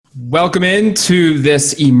Welcome into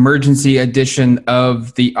this emergency edition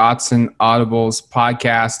of the Autzen Audibles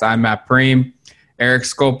podcast. I'm Matt Preem. Eric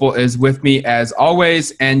Skopel is with me as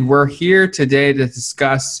always, and we're here today to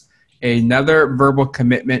discuss another verbal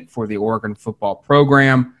commitment for the Oregon football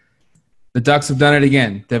program. The Ducks have done it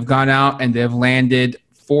again. They've gone out and they've landed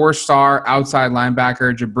four-star outside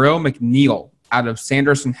linebacker Jabril McNeil out of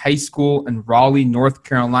Sanderson High School in Raleigh, North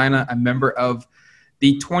Carolina, a member of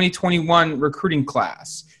the 2021 recruiting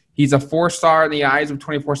class. He's a four-star in the eyes of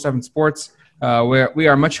 24/7 Sports. We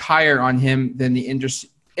are much higher on him than the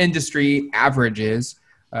industry average is.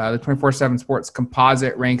 The 24/7 Sports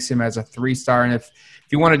composite ranks him as a three-star. And if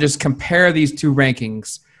you want to just compare these two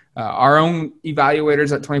rankings, our own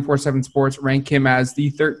evaluators at 24/7 Sports rank him as the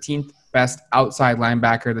 13th best outside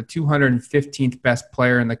linebacker, the 215th best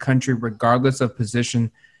player in the country, regardless of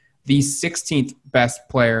position, the 16th best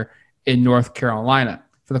player in North Carolina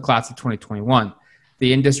for the class of 2021.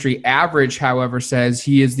 The industry average, however, says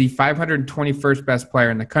he is the 521st best player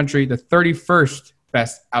in the country, the 31st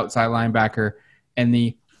best outside linebacker, and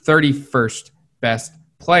the 31st best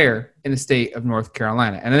player in the state of North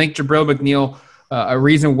Carolina. And I think Jabril McNeil, a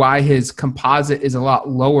reason why his composite is a lot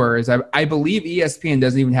lower is I believe ESPN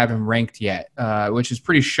doesn't even have him ranked yet, which is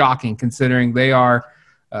pretty shocking considering they are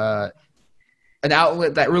an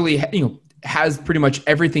outlet that really has pretty much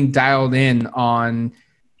everything dialed in on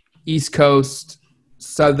East Coast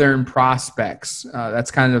Southern prospects. That's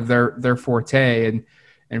kind of their forte,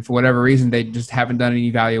 and for whatever reason, they just haven't done an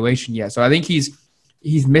evaluation yet. So I think he's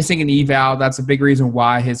missing an eval. That's a big reason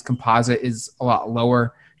why his composite is a lot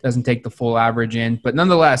lower. Doesn't take the full average in, but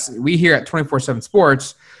nonetheless, we here at 24/7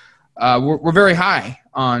 Sports, we're very high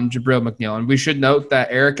on Jabril McNeil, and we should note that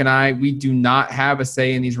Eric and I, we do not have a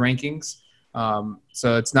say in these rankings.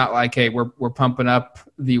 So it's not like, hey, we're pumping up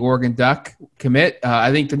the Oregon Duck commit.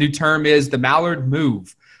 I think the new term is the Mallard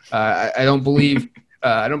move. I don't believe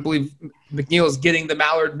McNeil is getting the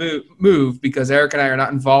Mallard move because Eric and I are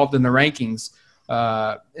not involved in the rankings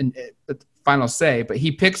in the final say. But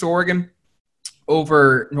he picks Oregon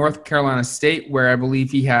over North Carolina State, where I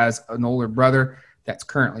believe he has an older brother that's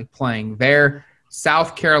currently playing there.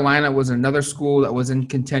 South Carolina was another school that was in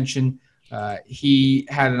contention. He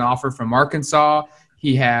had an offer from Arkansas.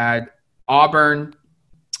 He had Auburn,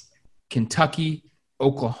 Kentucky,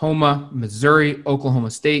 Oklahoma, Missouri, Oklahoma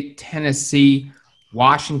State, Tennessee,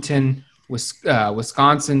 Washington,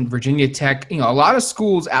 Wisconsin, Virginia Tech. A lot of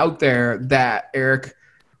schools out there that, Eric,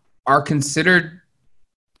 are considered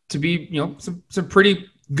to be, some pretty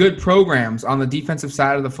good programs on the defensive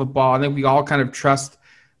side of the football. I think we all kind of trust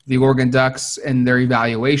the Oregon Ducks and their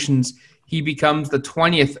evaluations. He becomes the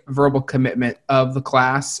 20th verbal commitment of the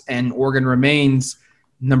class, and Oregon remains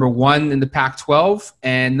number 1 in the Pac-12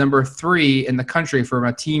 and number 3 in the country from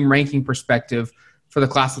a team ranking perspective for the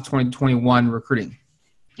class of 2021 recruiting.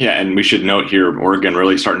 Yeah, and we should note here, Oregon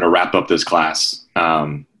really starting to wrap up this class.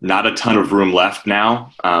 Not a ton of room left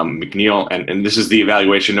now. McNeil, and this is the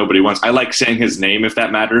evaluation nobody wants. I like saying his name if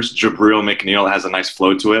that matters. Jabril McNeil has a nice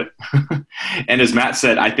flow to it. And as Matt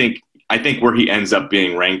said, I think where he ends up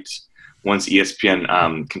being ranked once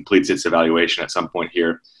ESPN completes its evaluation at some point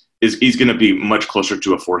here, he's going to be much closer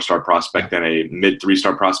to a 4-star prospect than a mid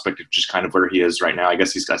 3-star prospect, which is kind of where he is right now. I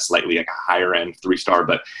guess he's got slightly like a higher end 3-star,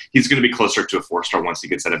 but he's going to be closer to a 4-star once he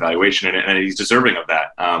gets that evaluation, and he's deserving of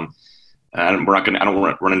that. I don't want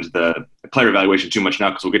to run into the player evaluation too much now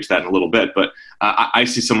because we'll get to that in a little bit, but I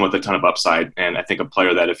see someone with a ton of upside, and I think a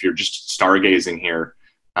player that if you're just stargazing here,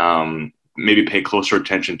 maybe pay closer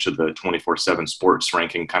attention to the 24/7 Sports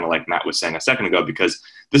ranking, kind of like Matt was saying a second ago, because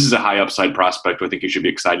this is a high upside prospect who I think you should be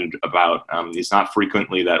excited about. It's not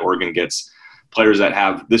frequently that Oregon gets players that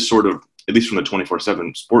have this sort of, at least from the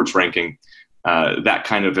 24/7 Sports ranking, that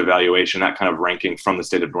kind of evaluation, that kind of ranking from the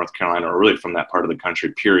state of North Carolina, or really from that part of the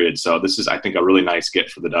country, period. So this is, I think, a really nice get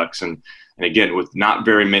for the Ducks. And again, with not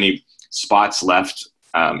very many spots left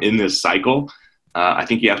in this cycle, I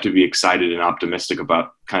think you have to be excited and optimistic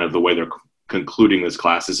about kind of the way they're concluding this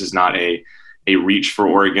class. This is not a reach for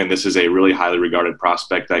Oregon. This is a really highly regarded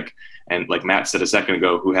prospect, like Matt said a second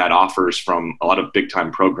ago, who had offers from a lot of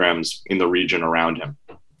big-time programs in the region around him.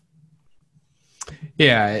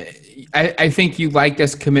 Yeah, I think you like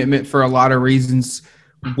this commitment for a lot of reasons.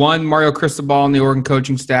 One, Mario Cristobal and the Oregon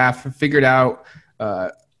coaching staff have figured out,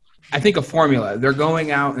 I think, a formula. They're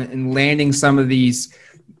going out and landing some of these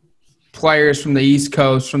players from the East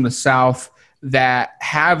Coast, from the South, that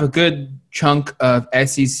have a good chunk of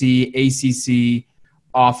SEC, ACC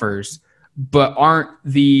offers, but aren't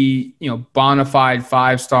the bona fide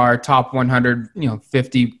 5-star, top 100,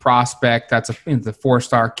 50 prospect. That's the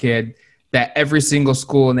 4-star kid that every single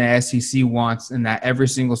school in the SEC wants and that every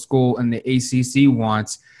single school in the ACC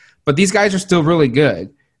wants. But these guys are still really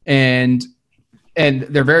good, and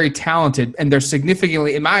they're very talented, and they're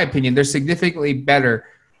significantly, in my opinion, they're significantly better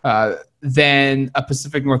than a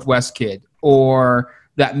Pacific Northwest kid or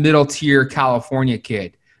that middle tier California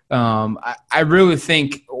kid. I really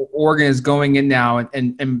think Oregon is going in now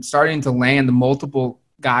and starting to land multiple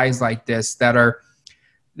guys like this that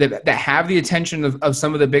have the attention of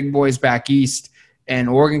some of the big boys back east, and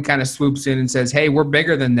Oregon kind of swoops in and says, hey, we're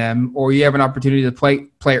bigger than them, or you have an opportunity to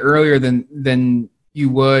play earlier than you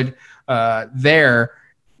would there.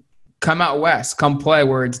 Come out west, come play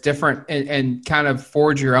where it's different, and kind of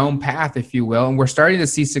forge your own path, if you will. And we're starting to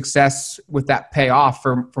see success with that pay off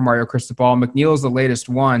for Mario Cristobal. McNeil is the latest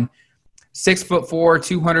one. 6'4",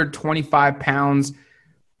 225 pounds,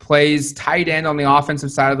 plays tight end on the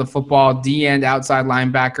offensive side of the football, D end, outside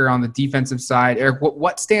linebacker on the defensive side. Eric,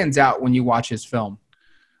 what stands out when you watch his film?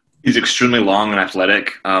 He's extremely long and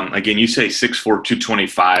athletic. Again, you say 6'4",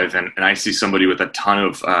 225, and I see somebody with a ton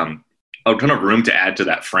of room to add to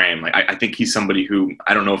that frame. Like I think he's somebody who,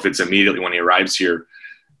 I don't know if it's immediately when he arrives here,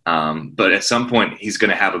 but at some point he's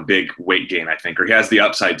going to have a big weight gain, I think, or he has the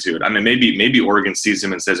upside to it. I mean, maybe Oregon sees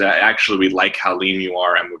him and says, actually, we like how lean you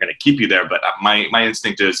are and we're going to keep you there. But my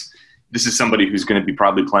instinct is this is somebody who's going to be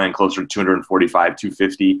probably playing closer to 245,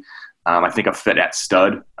 250. I think a fit at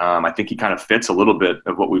stud. I think he kind of fits a little bit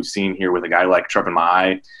of what we've seen here with a guy like Trevin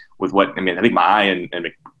Ma'ai. I think Ma'ai and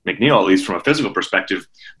McNeil, at least from a physical perspective,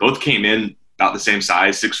 both came in about the same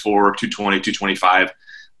size, 6'4", 220, 225.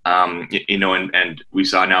 And we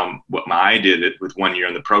saw now what Ma'ai did with 1 year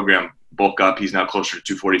in the program, bulk up. He's now closer to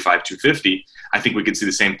 245, 250. I think we could see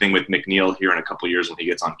the same thing with McNeil here in a couple of years when he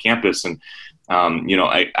gets on campus. And,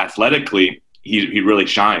 athletically, he really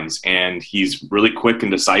shines, and he's really quick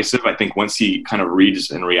and decisive. I think once he kind of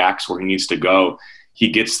reads and reacts where he needs to go, he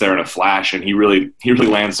gets there in a flash, and he really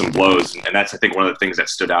lands some blows. And that's, I think, one of the things that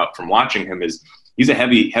stood out from watching him is he's a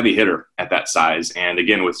heavy hitter at that size. And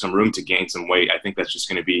again, with some room to gain some weight, I think that's just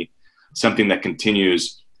going to be something that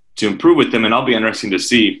continues to improve with him. And I'll be interesting to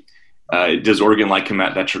see, does Oregon like him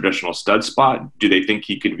at that traditional stud spot? Do they think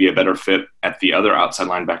he could be a better fit at the other outside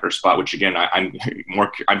linebacker spot? Which again, I'm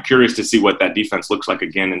curious to see what that defense looks like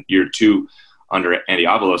again in year two under Andy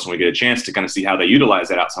Avalos when we get a chance to kind of see how they utilize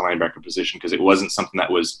that outside linebacker position, because it wasn't something that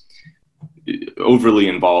was overly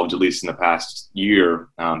involved, at least in the past year,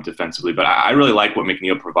 defensively. But I really like what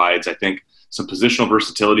McNeil provides. I think some positional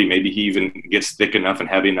versatility. Maybe he even gets thick enough and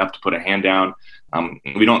heavy enough to put a hand down.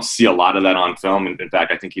 We don't see a lot of that on film. In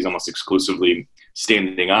fact, I think he's almost exclusively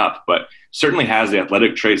standing up, but certainly has the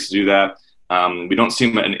athletic traits to do that. We don't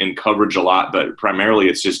see him in coverage a lot, but primarily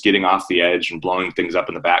it's just getting off the edge and blowing things up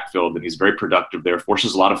in the backfield. And he's very productive there,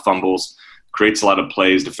 forces a lot of fumbles, creates a lot of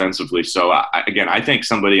plays defensively. So, I think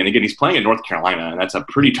somebody – and again, he's playing in North Carolina, and that's a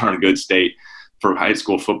pretty darn good state for high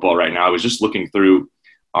school football right now. I was just looking through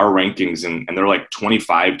our rankings, and they're like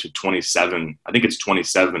 25 to 27. I think it's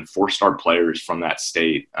 27 four-star players from that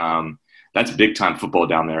state. That's big-time football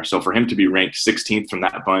down there. So for him to be ranked 16th from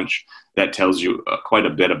that bunch, that tells you quite a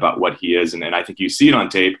bit about what he is. And I think you see it on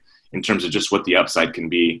tape in terms of just what the upside can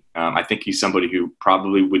be. I think he's somebody who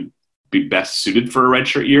probably would be best suited for a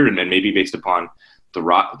redshirt year, and then maybe based upon the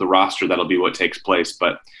roster, that'll be what takes place.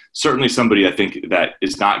 But certainly somebody I think that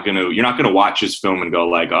is you're not going to watch his film and go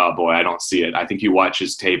like, oh boy, I don't see it. I think you watch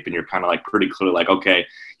his tape and you're kind of like pretty clearly like, okay,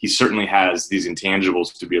 he certainly has these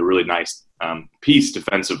intangibles to be a really nice piece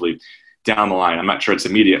defensively down the line. I'm not sure it's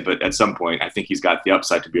immediate, but at some point I think he's got the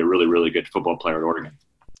upside to be a really, really good football player at Oregon.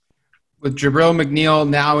 With Jabril McNeil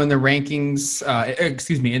now in the rankings,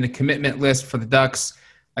 in the commitment list for the Ducks,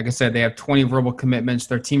 like I said, they have 20 verbal commitments.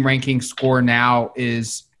 Their team ranking score now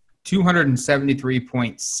is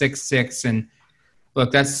 273.66. And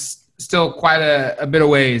look, that's still quite a bit of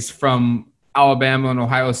ways from Alabama and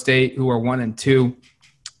Ohio State, who are 1 and 2.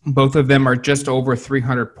 Both of them are just over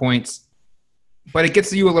 300 points. But it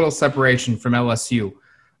gets you a little separation from LSU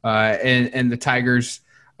and the Tigers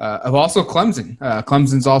of also Clemson.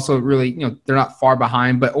 Clemson's also really, they're not far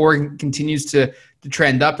behind, but Oregon continues to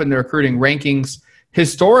trend up in the recruiting rankings.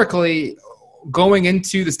 Historically, going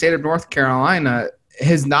into the state of North Carolina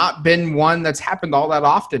has not been one that's happened all that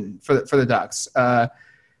often for the Ducks.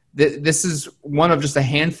 This is one of just a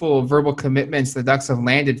handful of verbal commitments the Ducks have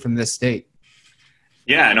landed from this state.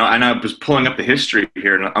 Yeah, and I was pulling up the history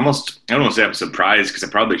here, and I don't want to say I'm surprised because I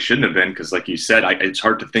probably shouldn't have been, because like you said, it's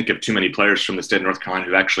hard to think of too many players from the state of North Carolina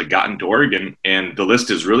who've actually gotten to Oregon, and the list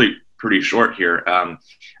is really pretty short here.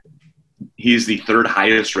 He's the third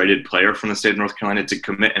highest rated player from the state of North Carolina to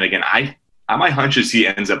commit. And again, my hunch is he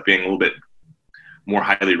ends up being a little bit more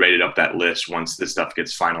highly rated up that list once this stuff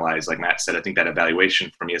gets finalized. Like Matt said, I think that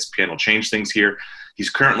evaluation from ESPN will change things here. He's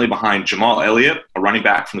currently behind Jamal Elliott, a running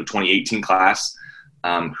back from the 2018 class,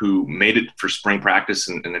 who made it for spring practice.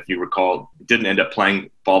 And if you recall, didn't end up playing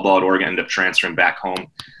ball at Oregon, ended up transferring back home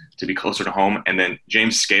to be closer to home. And then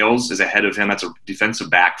James Scales is ahead of him. That's a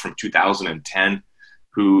defensive back from 2010,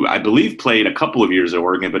 who I believe played a couple of years at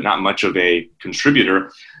Oregon, but not much of a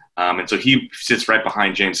contributor. And so he sits right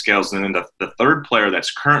behind James Scales. And then the third player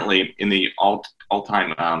that's currently in the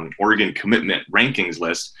all-time Oregon commitment rankings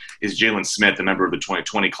list is Jalen Smith, a member of the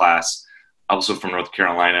 2020 class, also from North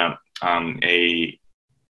Carolina, a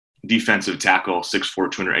defensive tackle,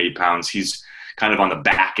 6'4", 280 pounds. He's kind of on the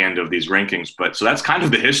back end of these rankings. But so that's kind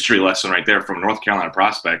of the history lesson right there from North Carolina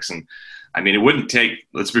prospects. And I mean, it wouldn't take,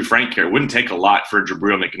 let's be frank here, it wouldn't take a lot for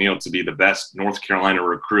Jabril McNeil to be the best North Carolina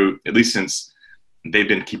recruit, at least since they've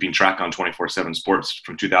been keeping track on 24/7 Sports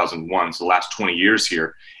from 2001, so the last 20 years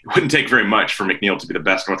here. It wouldn't take very much for McNeil to be the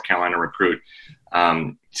best North Carolina recruit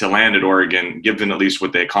to land at Oregon, given at least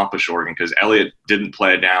what they accomplished at Oregon, because Elliott didn't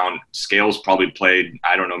play it down. Scales probably played,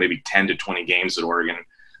 I don't know, maybe 10 to 20 games at Oregon.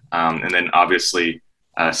 And then obviously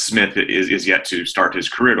Smith is yet to start his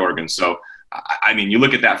career at Oregon. So, I mean, you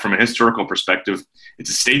look at that from a historical perspective,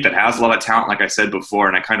 it's a state that has a lot of talent, like I said before,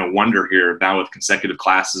 and I kind of wonder here now with consecutive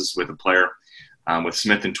classes with a player with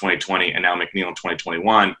Smith in 2020 and now McNeil in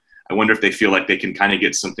 2021, I wonder if they feel like they can kind of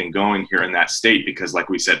get something going here in that state because, like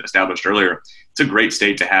we said, established earlier, it's a great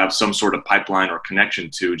state to have some sort of pipeline or connection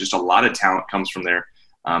to. Just a lot of talent comes from there.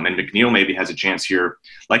 And McNeil maybe has a chance here,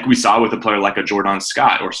 like we saw with a player like a Jordan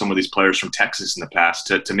Scott or some of these players from Texas in the past,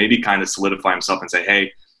 to maybe kind of solidify himself and say,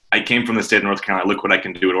 hey, I came from the state of North Carolina, look what I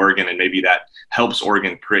can do at Oregon, and maybe that helps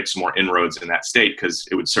Oregon create some more inroads in that state because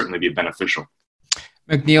it would certainly be beneficial.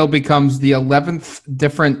 McNeil becomes the 11th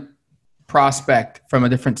different prospect from a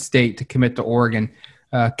different state to commit to Oregon.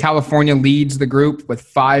 California leads the group with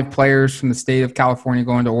 5 players from the state of California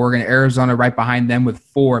going to Oregon. Arizona right behind them with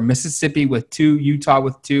 4. Mississippi with 2. Utah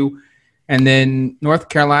with 2. And then North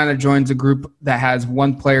Carolina joins a group that has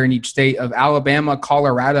 1 player in each state of Alabama,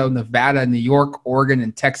 Colorado, Nevada, New York, Oregon,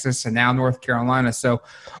 and Texas, and now North Carolina. So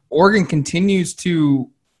Oregon continues to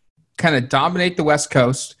kind of dominate the West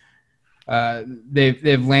Coast.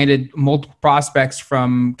 They've landed multiple prospects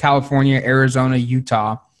from California, Arizona,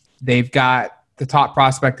 Utah. They've got the top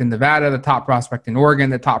prospect in Nevada, the top prospect in Oregon,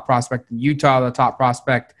 the top prospect in Utah, the top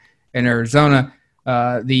prospect in Arizona.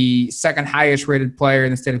 The second highest rated player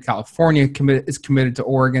in the state of California is committed to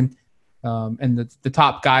Oregon. And the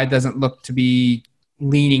top guy doesn't look to be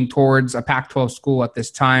leaning towards a Pac-12 school at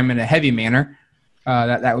this time in a heavy manner.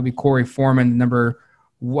 That would be Corey Foreman, number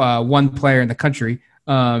 1 player in the country.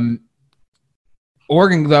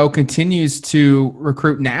 Oregon, though, continues to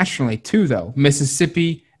recruit nationally, too, though.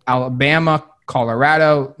 Mississippi, Alabama,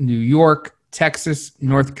 Colorado, New York, Texas,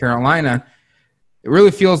 North Carolina. It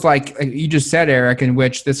really feels like you just said, Eric, in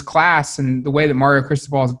which this class and the way that Mario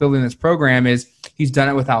Cristobal is building this program is he's done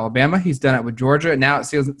it with Alabama, he's done it with Georgia, and now it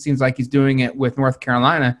seems like he's doing it with North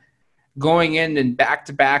Carolina, going in and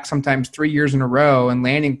back-to-back, sometimes 3 years in a row, and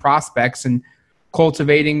landing prospects and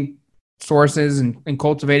cultivating sources and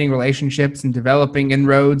cultivating relationships and developing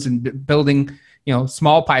inroads and building,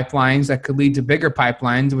 small pipelines that could lead to bigger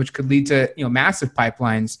pipelines, which could lead to, massive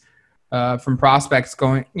pipelines from prospects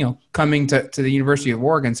coming to the University of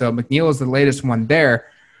Oregon. So McNeil is the latest one there.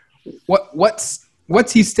 What's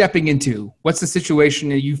he stepping into? What's the situation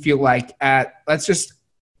that you feel like let's just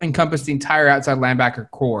encompass the entire outside linebacker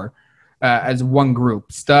core as one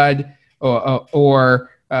group, stud or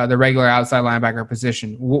the regular outside linebacker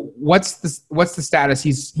position. What's the status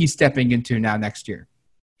he's stepping into now next year?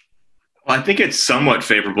 Well, I think it's somewhat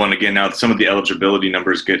favorable. And again, now some of the eligibility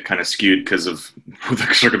numbers get kind of skewed because of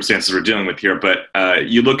the circumstances we're dealing with here. But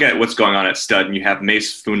you look at what's going on at stud, and you have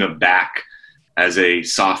Mace Funa back as a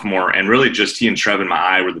sophomore. And really just he and Trevin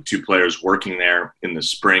Ma'ai were the 2 players working there in the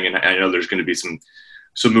spring. And I know there's going to be some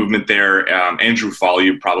movement there. Andrew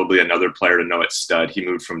Follew, probably another player to know at stud. He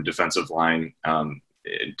moved from defensive line.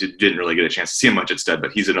 Didn't really get a chance to see him much at stud,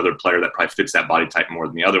 but he's another player that probably fits that body type more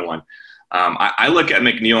than the other one. I look at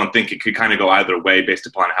McNeil and think it could kind of go either way based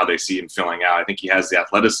upon how they see him filling out. I think he has the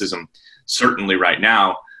athleticism certainly right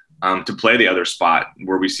now to play the other spot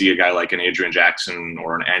where we see a guy like an Adrian Jackson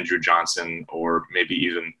or an Andrew Johnson or maybe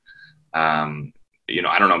even, I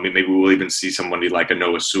don't know, maybe we'll even see somebody like a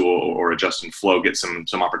Noah Sewell or a Justin Flo get some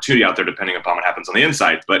opportunity out there depending upon what happens on the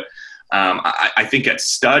inside. But I think at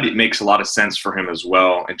stud, it makes a lot of sense for him as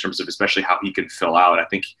well in terms of especially how he can fill out. I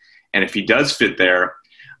think, and if he does fit there,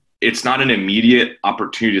 it's not an immediate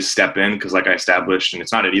opportunity to step in because, like I established, and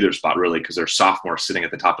it's not at either spot really because they're sophomores sitting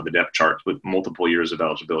at the top of the depth chart with multiple years of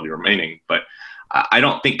eligibility remaining. But I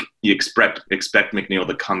don't think you expect McNeil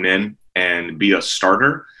to come in and be a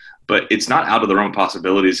starter. But it's not out of the realm of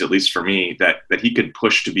possibilities, at least for me, that he could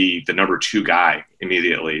push to be the number 2 guy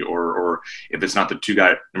immediately, or if it's not the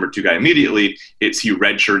number two guy immediately, it's he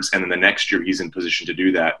redshirts and then the next year he's in position to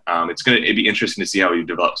do that. It'd be interesting to see how he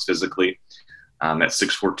develops physically. At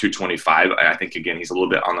 6'4", 225, I think, again, he's a little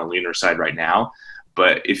bit on the leaner side right now.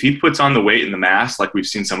 But if he puts on the weight and the mass like we've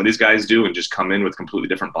seen some of these guys do and just come in with completely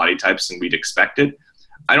different body types than we'd expected,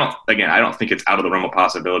 I don't think it's out of the realm of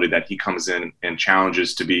possibility that he comes in and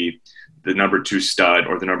challenges to be the number 2 stud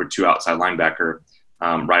or the number 2 outside linebacker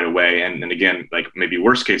right away. And again, like maybe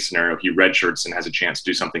worst case scenario, he redshirts and has a chance to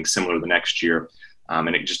do something similar the next year.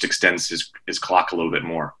 And it just extends his clock a little bit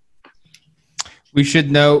more. We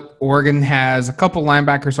should note Oregon has a couple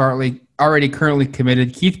linebackers already currently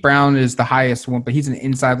committed. Keith Brown is the highest one, but he's an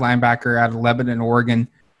inside linebacker out of Lebanon, Oregon.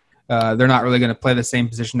 They're not really going to play the same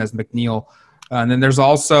position as McNeil. And then there's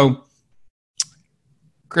also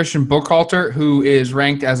Christian Buchhalter, who is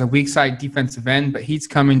ranked as a weak side defensive end, but he's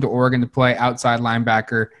coming to Oregon to play outside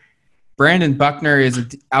linebacker. Brandon Buckner is an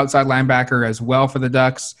outside linebacker as well for the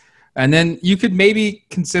Ducks. And then you could maybe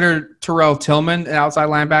consider Terrell Tillman, an outside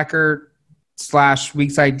linebacker /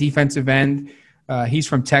 weak side defensive end. He's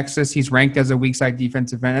from Texas. He's ranked as a weak side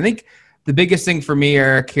defensive end. I think the biggest thing for me,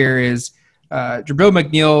 Eric, here is Jabril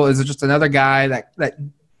McNeil is just another guy that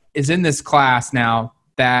is in this class now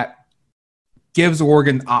that gives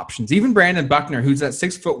Oregon options. Even Brandon Buckner, who's at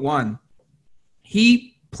 6'1",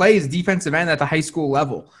 he plays defensive end at the high school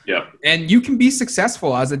level. Yeah. And you can be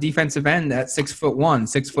successful as a defensive end at 6'1",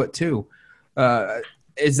 6'2".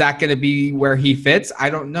 Is that going to be where he fits? I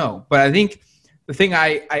don't know. But I think the thing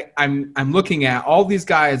I'm looking at, all these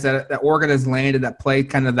guys that Oregon has landed that play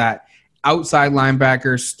kind of that outside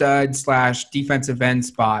linebacker stud / defensive end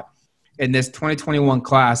spot in this 2021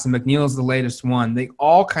 class, and McNeil is the latest one. They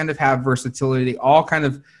all kind of have versatility. They all kind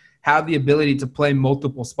of have the ability to play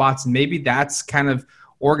multiple spots. And maybe that's kind of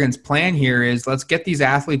Oregon's plan here is let's get these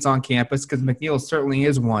athletes on campus because McNeil certainly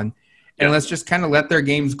is one. And let's just kind of let their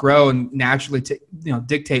games grow and naturally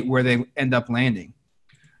dictate where they end up landing.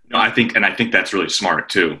 No, I think that's really smart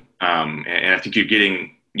too. And I think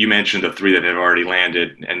you mentioned the 3 that have already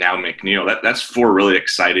landed and now McNeil. That's 4 really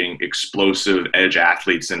exciting, explosive edge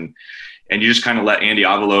athletes. And you just kind of let Andy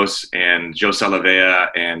Avalos and Joe Salavea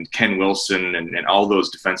and Ken Wilson and all those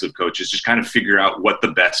defensive coaches just kind of figure out what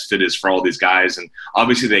the best fit is for all these guys. And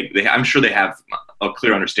obviously I'm sure they have a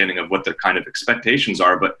clear understanding of what their kind of expectations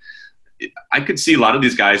are, but I could see a lot of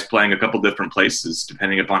these guys playing a couple different places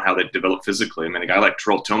depending upon how they develop physically. I mean, a guy like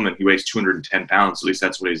Terrell Tillman, he weighs 210 pounds. At least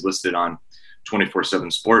that's what he's listed on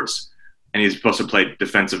 24/7 Sports. And he's supposed to play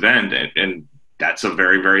defensive end. And that's a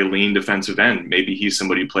very, very lean defensive end. Maybe he's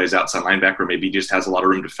somebody who plays outside linebacker. Maybe he just has a lot of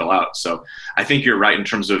room to fill out. So I think you're right in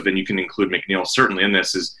terms of, and you can include McNeil certainly in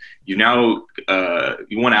this, is you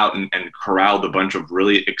went out and corralled a bunch of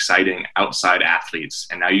really exciting outside athletes.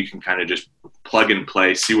 And now you can kind of just plug and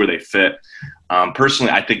play, see where they fit.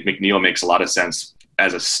 Personally, I think McNeil makes a lot of sense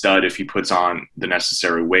as a stud if he puts on the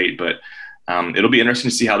necessary weight, but it'll be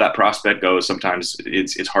interesting to see how that prospect goes. Sometimes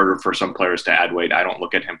it's harder for some players to add weight. I don't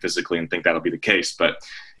look at him physically and think that'll be the case, but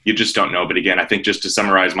you just don't know. But again, I think just to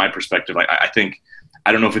summarize my perspective,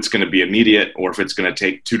 I don't know if it's going to be immediate or if it's going to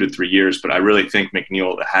take 2 to 3 years, but I really think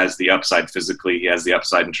McNeil has the upside physically. He has the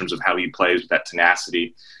upside in terms of how he plays with that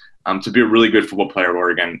tenacity to be a really good football player at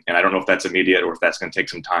Oregon. And I don't know if that's immediate or if that's going to take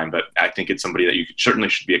some time, but I think it's somebody that you certainly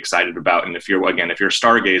should be excited about. And if you're a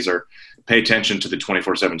stargazer, pay attention to the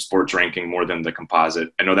 24/7 Sports ranking more than the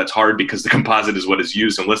composite. I know that's hard because the composite is what is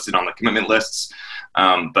used and listed on the commitment lists.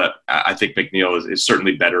 But I think McNeil is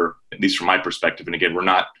certainly better, at least from my perspective. And again, we're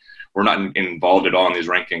not involved at all in these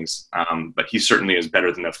rankings, but he certainly is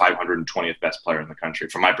better than the 520th best player in the country,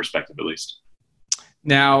 from my perspective at least.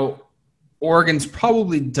 Now, Oregon's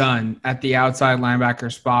probably done at the outside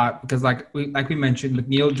linebacker spot because, like we mentioned,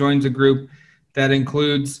 McNeil joins a group that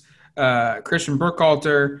includes Christian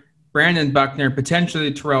Buchhalter, Brandon Buckner,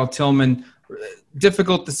 potentially Terrell Tillman.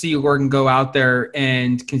 Difficult to see Oregon go out there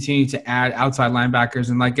and continue to add outside linebackers.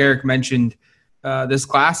 And like Eric mentioned, this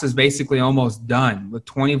class is basically almost done with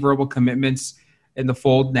 20 verbal commitments in the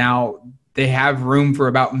fold. Now they have room for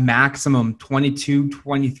about maximum 22,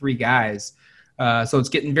 23 guys. So it's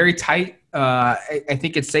getting very tight. I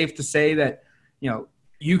think it's safe to say that,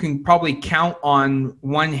 you can probably count on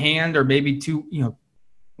one hand or maybe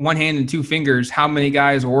one hand and 2 fingers how many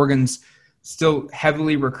guys Oregon's still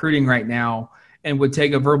heavily recruiting right now. and would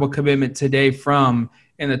take a verbal commitment today from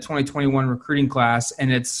in the 2021 recruiting class,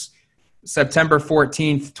 and it's September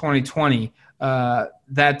 14th, 2020.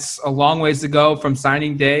 That's a long ways to go from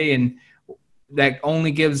signing day, and that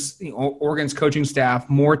only gives Oregon's coaching staff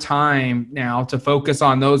more time now to focus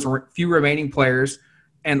on those few remaining players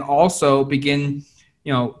and also begin,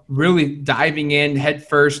 really diving in head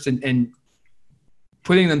first and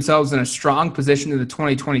putting themselves in a strong position in the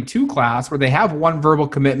 2022 class where they have one verbal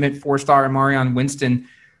commitment, four-star Marion Winston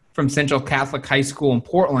from Central Catholic High School in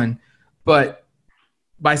Portland. But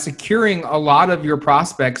by securing a lot of your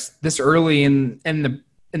prospects this early in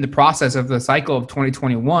the process of the cycle of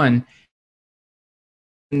 2021,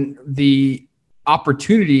 the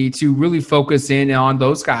opportunity to really focus in on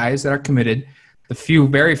those guys that are committed, the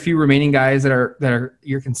very few remaining guys that are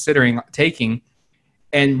you're considering taking,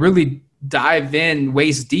 and really dive in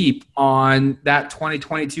waist deep on that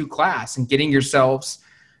 2022 class and getting yourselves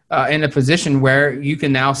in a position where you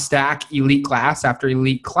can now stack elite class after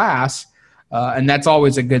elite class, and that's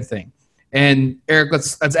always a good thing. And Eric,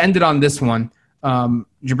 let's end it on this one. Jabril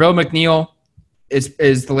McNeil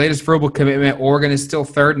is the latest verbal commitment. Oregon is still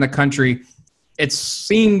third in the country. It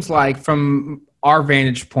seems like, from our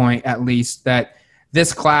vantage point at least, that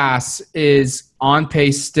this class is on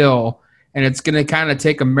pace still, and it's going to kind of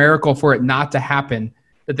take a miracle for it not to happen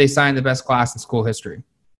that they sign the best class in school history.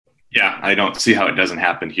 Yeah, I don't see how it doesn't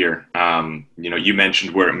happen here. You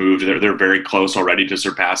mentioned where it moved. They're very close already to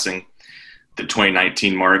surpassing the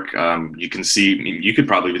 2019 mark. You could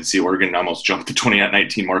probably even see Oregon almost jump the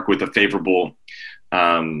 2019 mark with some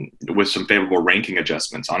favorable ranking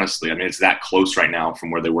adjustments. Honestly, I mean, it's that close right now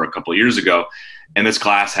from where they were a couple of years ago. And this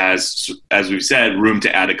class has, as we've said, room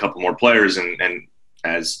to add a couple more players. And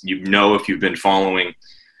as if you've been following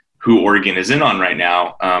who Oregon is in on right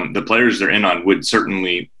now, the players they're in on would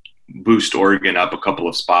certainly boost Oregon up a couple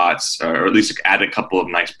of spots, or at least add a couple of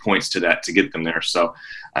nice points to that to get them there. So,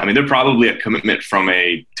 I mean, they're probably a commitment from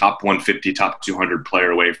a top 150, top 200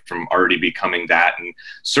 player away from already becoming that. And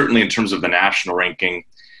certainly in terms of the national ranking,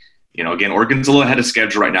 again, Oregon's a little ahead of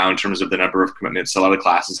schedule right now in terms of the number of commitments. A lot of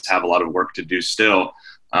classes have a lot of work to do still.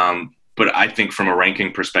 But I think from a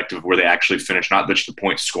ranking perspective, where they actually finish, not just the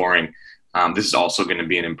point scoring, this is also going to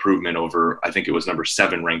be an improvement over, I think it was number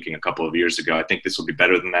 7 ranking a couple of years ago. I think this will be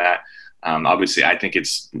better than that. Obviously, I think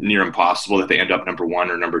it's near impossible that they end up number 1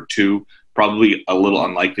 or number 2. Probably a little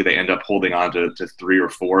unlikely they end up holding on to 3 or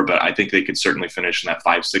 4, but I think they could certainly finish in that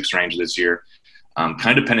 5-6 range this year, kind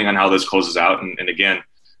of depending on how this closes out. And again,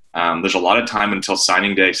 there's a lot of time until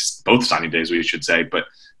signing day, both signing days, we should say, but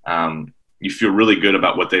you feel really good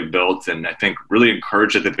about what they've built, and I think really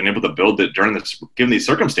encouraged that they've been able to build it during this, given these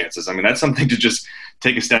circumstances. I mean, that's something to just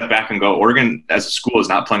take a step back and go, Oregon as a school is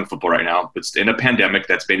not playing football right now. It's in a pandemic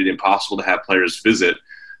that's made it impossible to have players visit.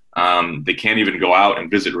 They can't even go out and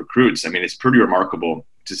visit recruits. I mean, it's pretty remarkable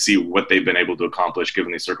to see what they've been able to accomplish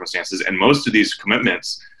given these circumstances. And most of these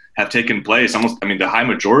commitments have taken place the high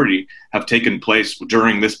majority have taken place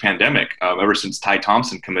during this pandemic, ever since Ty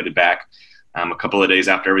Thompson committed back a couple of days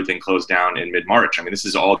after everything closed down in mid-March. I mean, this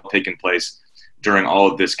has all taken place during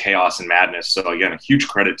all of this chaos and madness. So again, a huge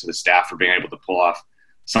credit to the staff for being able to pull off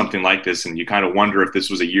something like this. And you kind of wonder if this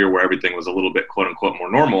was a year where everything was a little bit quote unquote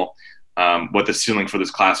more normal, what the ceiling for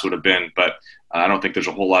this class would have been. But I don't think there's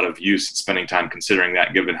a whole lot of use in spending time considering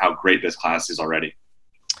that, given how great this class is already.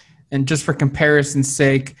 And just for comparison's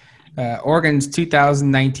sake, Oregon's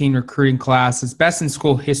 2019 recruiting class is best in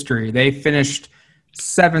school history. They finished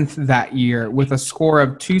 7th that year with a score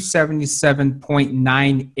of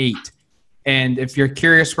 277.98. And if you're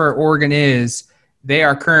curious where Oregon is, they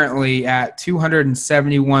are currently at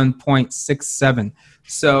 271.67.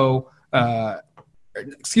 So,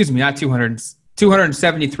 excuse me, not 200,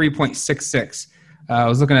 273.66. I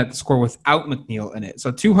was looking at the score without McNeil in it.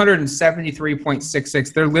 So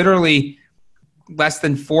 273.66. They're literally less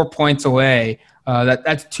than 4 points away.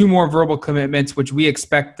 That's 2 more verbal commitments, which we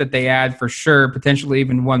expect that they add for sure, potentially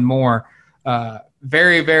even 1 more.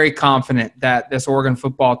 Very, very confident that this Oregon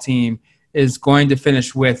football team is going to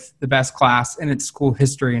finish with the best class in its school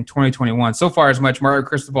history in 2021. So far as much, Mario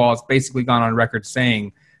Cristobal has basically gone on record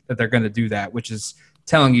saying that they're going to do that, which is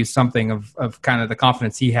telling you something of kind of the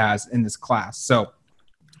confidence he has in this class. So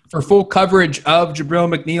for full coverage of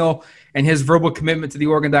Jabril McNeil and his verbal commitment to the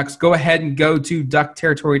Oregon Ducks, go ahead and go to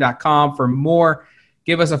duckterritory.com for more.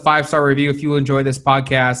 Give us a 5-star review if you enjoy this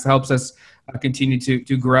podcast. It helps us continue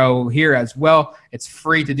to grow here as well. It's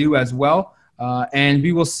free to do as well. And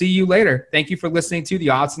we will see you later. Thank you for listening to the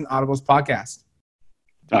Odds and Audibles podcast.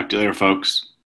 Talk to you later, folks.